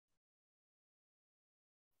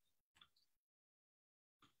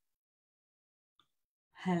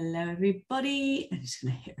Hello, everybody. I'm just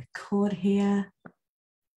going to hit record here.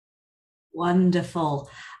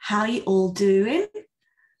 Wonderful. How are you all doing?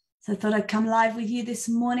 So I thought I'd come live with you this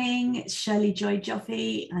morning. It's Shirley Joy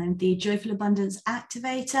Joffe. I'm the Joyful Abundance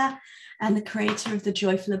Activator and the creator of the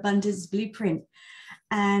Joyful Abundance Blueprint.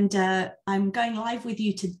 And I'm going live with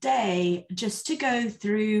you today just to go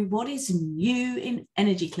through what is new in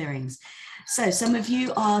energy clearings. So some of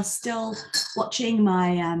you are still watching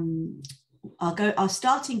my are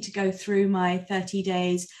starting to go through my 30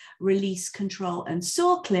 days release, control, and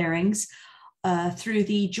soar clearings through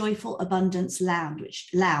the Joyful Abundance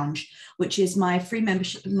Lounge, which is my free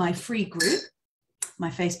membership, my free group, my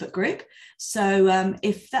Facebook group. So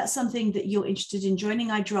if that's something that you're interested in joining,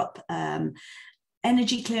 I drop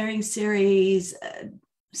energy clearing series,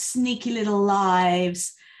 sneaky little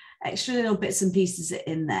lives, extra little bits and pieces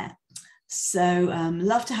in there. So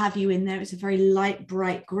love to have you in there. It's a very light,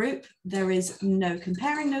 bright group. There is no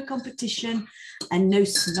comparing, no competition, and no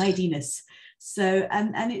snidiness. So,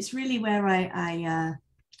 and it's really where I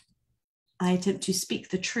attempt to speak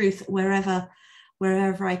the truth wherever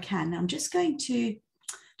I can. I'm just going to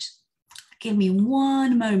give me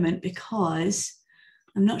one moment because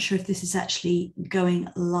I'm not sure if this is actually going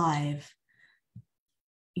live.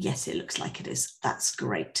 Yes, it looks like it is. That's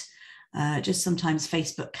great. Just sometimes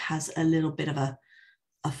Facebook has a little bit of a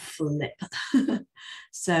flip.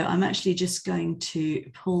 So I'm actually just going to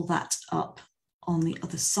pull that up on the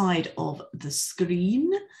other side of the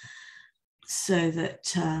screen so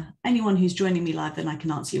that anyone who's joining me live, then I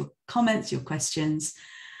can answer your comments, your questions.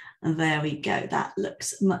 And there we go. That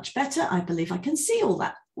looks much better. I believe I can see all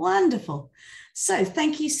that. Wonderful. So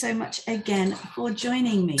thank you so much again for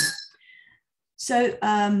joining me. So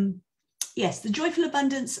yes, the Joyful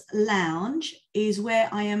Abundance Lounge is where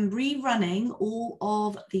I am rerunning all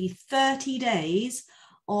of the 30 days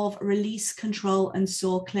of release, control, and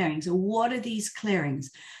soar clearing. So what are these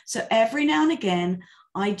clearings? So every now and again,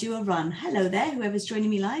 I do a run. Hello there, whoever's joining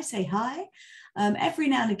me live, say hi. Every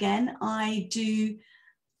now and again, I do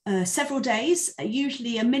several days,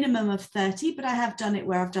 usually a minimum of 30, but I have done it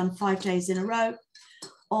where I've done 5 days in a row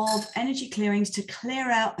of energy clearings to clear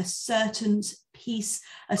out a certain piece,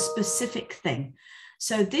 a specific thing.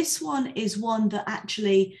 So this one is one that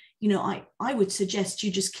actually, you know, I would suggest you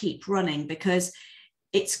just keep running because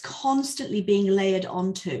it's constantly being layered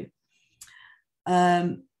onto.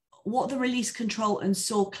 What the release, control, and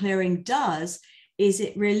soar clearing does is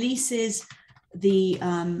it releases the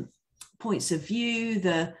points of view,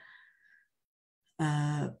 the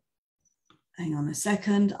hang on a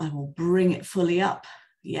second, I will bring it fully up.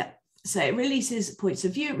 Yeah. So it releases points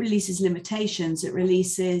of view, it releases limitations, it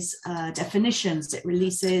releases definitions, it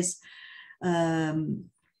releases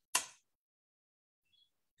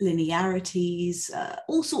linearities,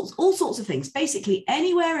 all sorts of things. Basically,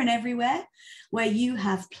 anywhere and everywhere where you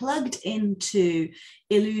have plugged into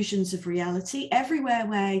illusions of reality, everywhere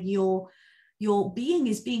where your being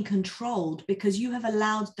is being controlled because you have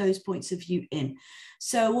allowed those points of view in.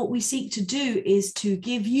 So what we seek to do is to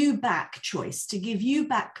give you back choice, to give you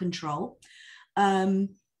back control, to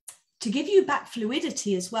give you back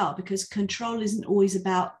fluidity as well, because control isn't always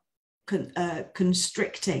about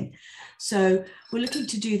constricting. So we're looking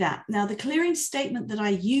to do that. Now, the clearing statement that I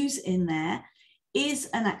use in there is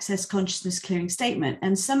an access consciousness clearing statement.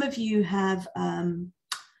 And some of you have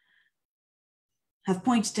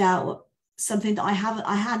pointed out something that I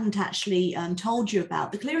hadn't actually told you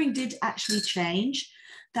about. The clearing did actually change.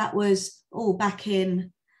 That was back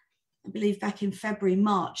in, I believe back in February,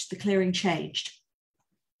 March, the clearing changed.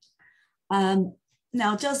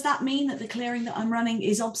 Now, does that mean that the clearing that I'm running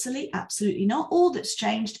is obsolete? Absolutely not. All that's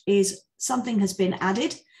changed is something has been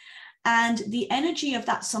added, and the energy of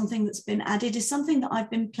that something that's been added is something that I've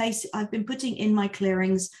been putting in my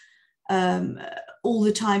clearings all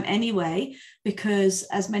the time anyway, because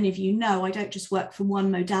as many of you know, I don't just work from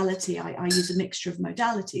one modality. I use a mixture of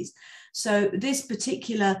modalities. So this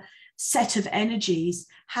particular set of energies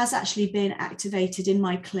has actually been activated in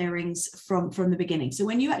my clearings from the beginning. So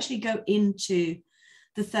when you actually go into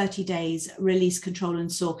the 30 days release, control,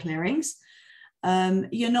 and soar clearings,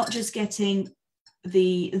 you're not just getting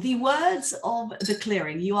the words of the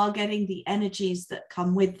clearing, you are getting the energies that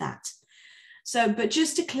come with that. So, but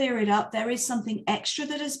just to clear it up, there is something extra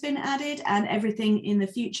that has been added, and everything in the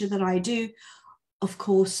future that I do, of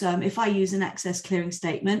course, if I use an access clearing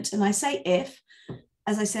statement, and I say if,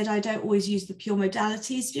 as I said, I don't always use the pure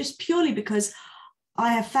modalities, just purely because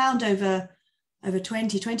I have found over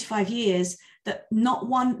 20, 25 years that no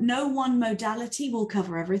one modality will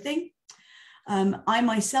cover everything. I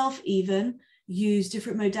myself even use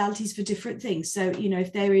different modalities for different things. So, you know,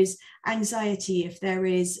 if there is anxiety, if there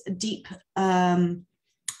is deep layered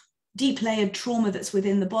trauma that's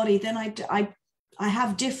within the body, then I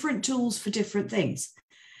have different tools for different things.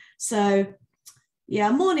 So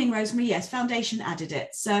yeah, morning, Rosemary. Yes, Foundation added it.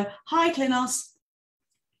 So hi, Klinos.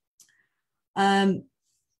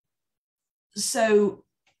 So,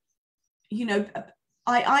 you know,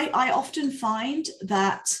 I often find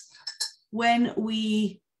that when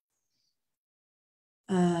we,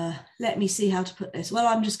 let me see how to put this. Well,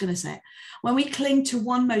 I'm just going to say it. When we cling to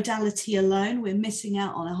one modality alone, we're missing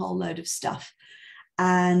out on a whole load of stuff.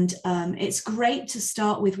 And it's great to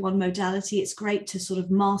start with one modality. It's great to sort of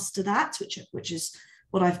master that, which is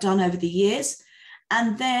what I've done over the years.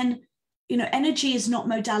 And then, you know, energy is not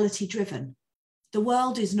modality driven. The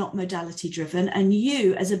world is not modality driven. And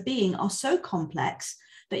you as a being are so complex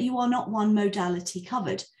that you are not one modality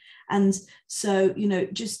covered. And so, you know,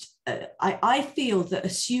 just I feel that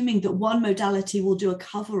assuming that one modality will do a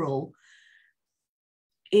coverall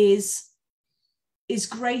is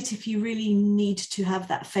great if you really need to have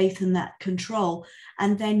that faith and that control,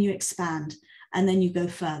 and then you expand and then you go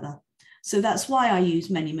further. So that's why I use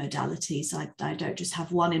many modalities. I don't just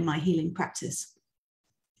have one in my healing practice.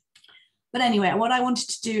 But anyway, what I wanted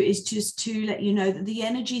to do is just to let you know that the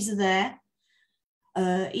energies are there,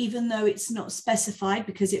 even though it's not specified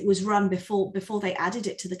because it was run before they added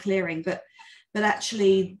it to the clearing, but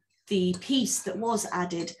actually the piece that was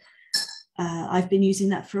added, I've been using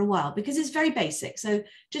that for a while because it's very basic. So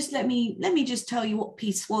just let me just tell you what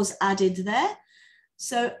piece was added there.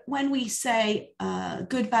 So when we say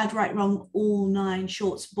good, bad, right, wrong, all 9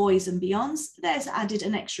 shorts, boys and beyonds, there's added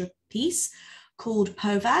an extra piece called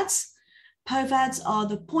POVADs. POVADs are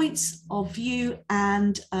the points of view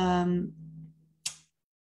and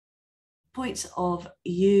points of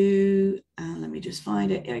view. Let me just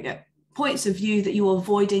find it. Here we go. Points of view that you're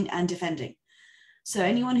avoiding and defending. So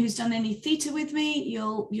anyone who's done any theta with me,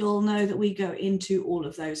 you'll know that we go into all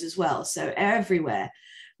of those as well. So everywhere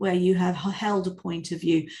where you have held a point of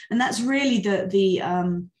view, and that's really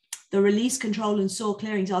the release, control, and soul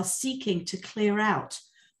clearings are seeking to clear out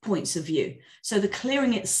points of view. So the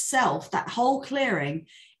clearing itself, that whole clearing,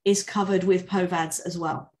 is covered with POVADs as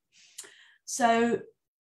well. So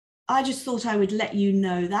I just thought I would let you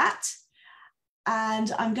know that,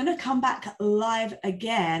 and I'm going to come back live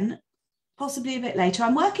again possibly a bit later.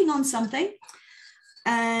 I'm working on something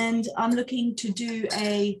and I'm looking to do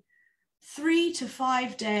a 3 to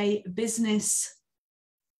 5 day business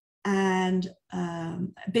and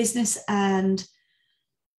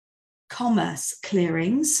commerce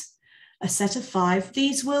clearings, a set of 5.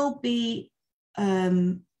 These will be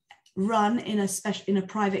run in a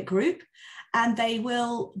private group, and there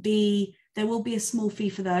will be a small fee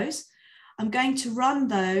for those. I'm going to run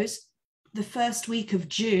those the first week of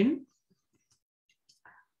June.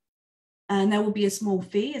 And there will be a small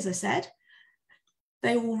fee, as I said.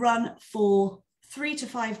 They will run for 3 to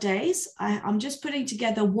 5 days. I'm just putting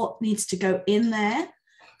together what needs to go in there,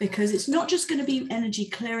 because it's not just going to be energy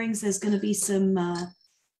clearings. There's going to be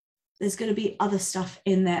there's going to be other stuff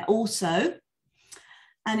in there also.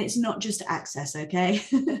 And it's not just access, okay?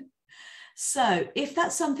 So if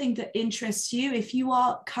that's something that interests you, if you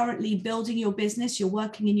are currently building your business, you're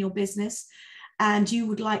working in your business, and you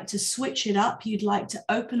would like to switch it up, you'd like to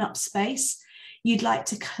open up space, you'd like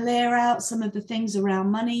to clear out some of the things around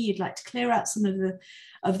money, you'd like to clear out some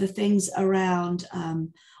of the things around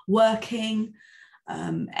working,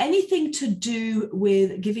 anything to do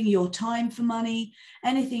with giving your time for money,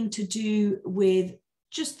 anything to do with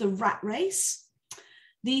just the rat race,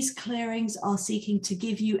 these clearings are seeking to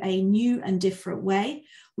give you a new and different way.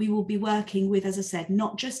 We will be working with, as I said,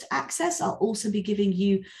 not just access. I'll also be giving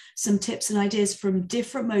you some tips and ideas from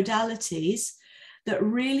different modalities that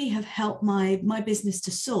really have helped my business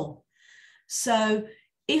to soar. So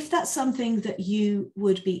if that's something that you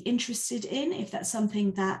would be interested in, if that's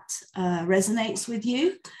something that resonates with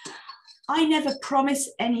you, I never promise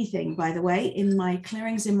anything, by the way, in my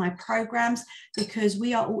clearings, in my programs, because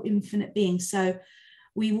we are all infinite beings. So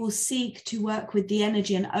we will seek to work with the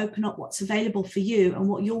energy and open up what's available for you and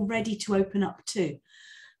what you're ready to open up to.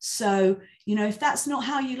 So, you know, if that's not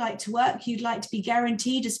how you like to work, you'd like to be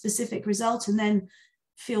guaranteed a specific result and then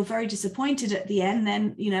feel very disappointed at the end,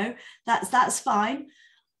 then, you know, that's fine.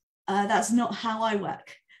 That's not how I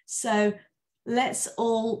work. So let's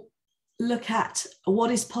all look at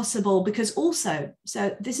what is possible, because also,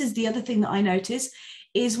 so this is the other thing that I notice,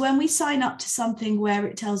 is when we sign up to something where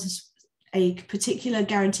it tells us a particular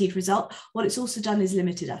guaranteed result, what it's also done is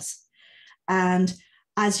limited us. And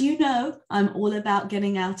as you know, I'm all about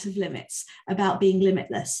getting out of limits, about being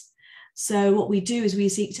limitless. So what we do is we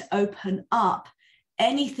seek to open up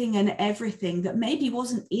anything and everything that maybe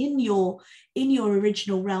wasn't in your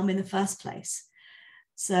original realm in the first place.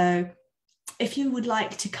 So if you would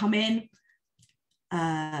like to come in,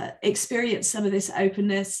 experience some of this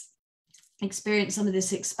openness, experience some of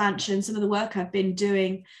this expansion, some of the work I've been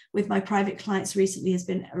doing with my private clients recently has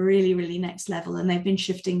been really, really next level, and they've been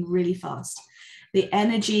shifting really fast. The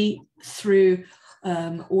energy through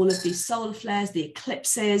all of these solar flares, the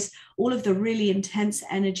eclipses, all of the really intense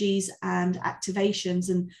energies and activations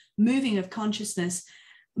and moving of consciousness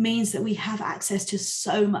means that we have access to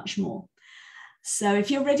so much more. So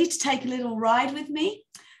if you're ready to take a little ride with me,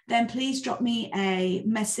 then please drop me a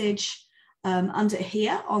message under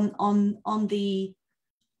here on the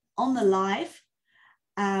live.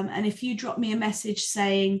 And if you drop me a message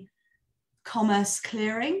saying commerce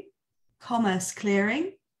clearing,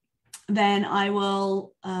 then I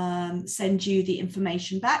will send you the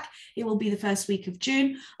information back. It will be the first week of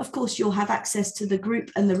June. Of course, you'll have access to the group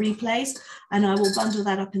and the replays, and I will bundle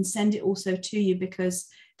that up and send it also to you, because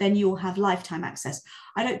then you'll have lifetime access.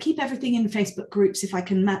 I don't keep everything in Facebook groups if I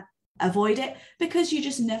can avoid it, because you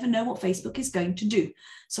just never know what Facebook is going to do.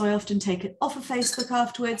 So I often take it off of Facebook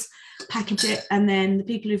afterwards, package it, and then the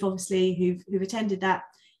people who've attended that,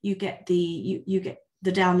 you get the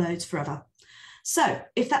downloads forever. So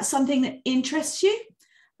if that's something that interests you,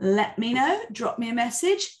 let me know, drop me a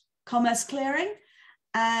message, commerce clearing,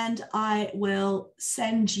 and I will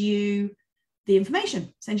send you the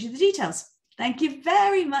information, send you the details. Thank you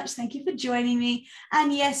very much. Thank you for joining me.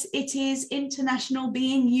 And yes, it is International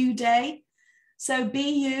Being You Day. So be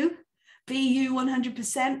you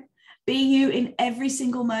 100%. Be you in every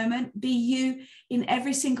single moment. Be you in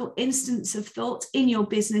every single instance of thought in your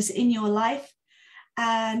business, in your life.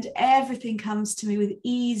 And everything comes to me with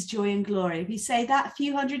ease, joy, and glory. If you say that a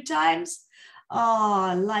few hundred times,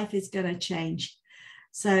 life is going to change.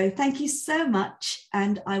 So thank you so much,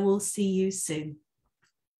 and I will see you soon.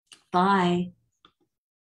 Bye.